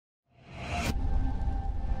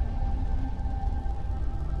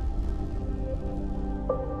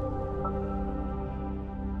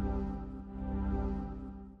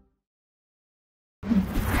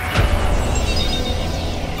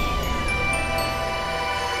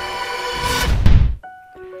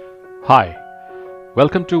Hi,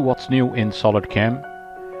 welcome to What's New in SolidCAM.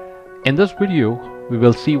 In this video, we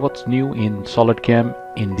will see what's new in SolidCAM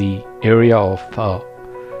in the area of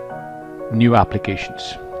new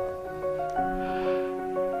applications.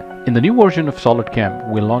 In the new version of SolidCAM,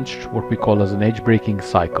 we launched what we call as an edge breaking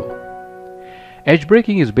cycle. Edge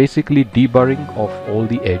breaking is basically deburring of all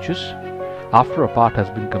the edges after a part has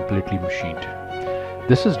been completely machined.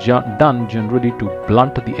 This is done generally to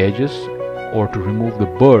blunt the edges or to remove the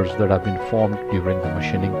burrs that have been formed during the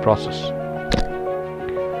machining process.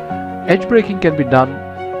 Edge breaking can be done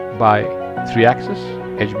by 3-axis,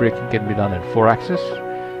 edge breaking can be done in 4-axis,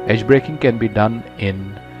 edge breaking can be done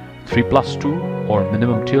in 3+2 or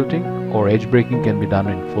minimum tilting, or edge breaking can be done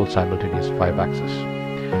in full simultaneous 5-axis.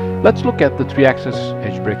 Let's look at the 3-axis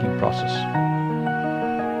edge breaking process.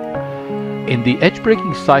 In the edge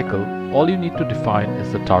breaking cycle, all you need to define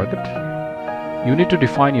is the target. You need to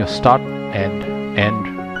define your start and end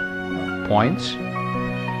points.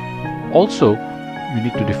 Also, you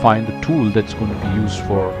need to define the tool that's going to be used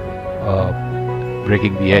for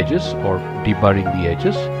breaking the edges or deburring the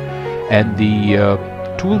edges. And the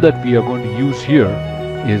tool that we are going to use here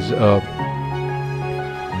is a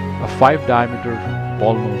 5 diameter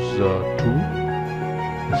ball nose tool.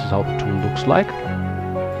 This is how the tool looks like.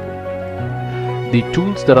 The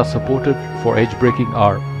tools that are supported for edge breaking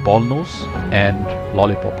are ball nose and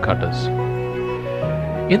lollipop cutters.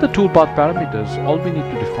 In the toolpath parameters, all we need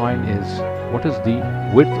to define is what is the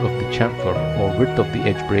width of the chamfer or width of the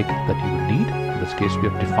edge break that you will need. In this case, we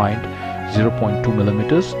have defined 0.2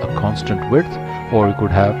 millimeters, a constant width, or you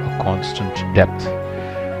could have a constant depth.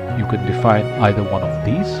 You can define either one of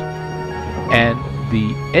these, and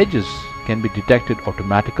the edges can be detected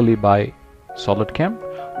automatically by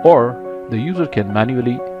SolidCAM, or the user can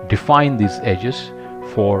manually define these edges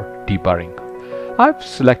for deburring. I've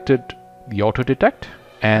selected the auto detect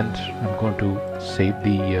and I'm going to save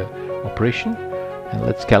the operation, and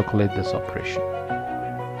let's calculate this operation.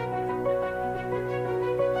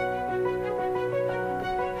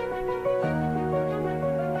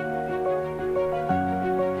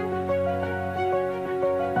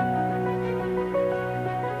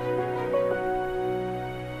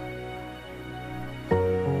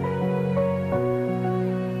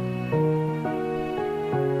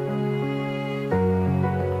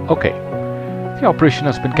 Okay, the operation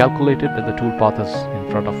has been calculated and the toolpath is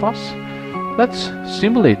in front of us. Let's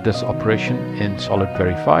simulate this operation in Solid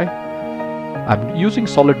Verify. I'm using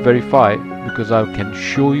Solid Verify because I can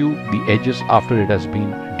show you the edges after it has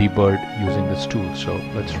been deburred using this tool. So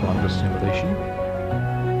let's run the simulation.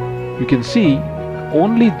 You can see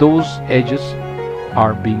only those edges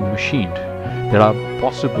are being machined that are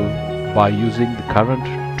possible by using the current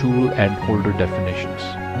tool and holder definitions.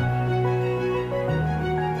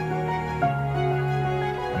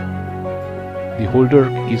 The holder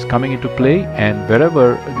is coming into play, and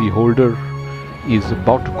wherever the holder is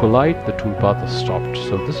about to collide, the toolpath is stopped.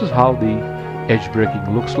 So this is how the edge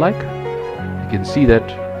breaking looks like. You can see that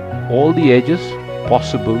all the edges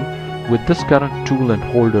possible with this current tool and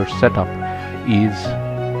holder setup is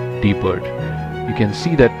deburred. You can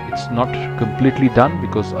see that it's not completely done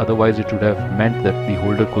because otherwise it would have meant that the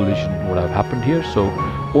holder collision would have happened here. So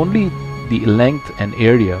only the length and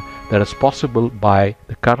area that is possible by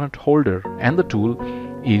the current holder and the tool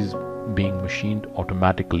is being machined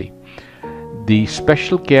automatically. The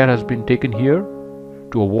special care has been taken here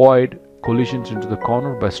to avoid collisions into the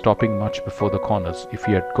corner by stopping much before the corners. If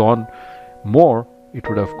he had gone more, it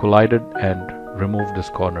would have collided and removed this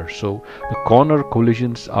corner. So the corner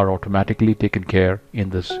collisions are automatically taken care in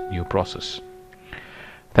this new process.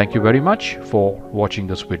 Thank you very much for watching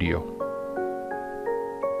this video.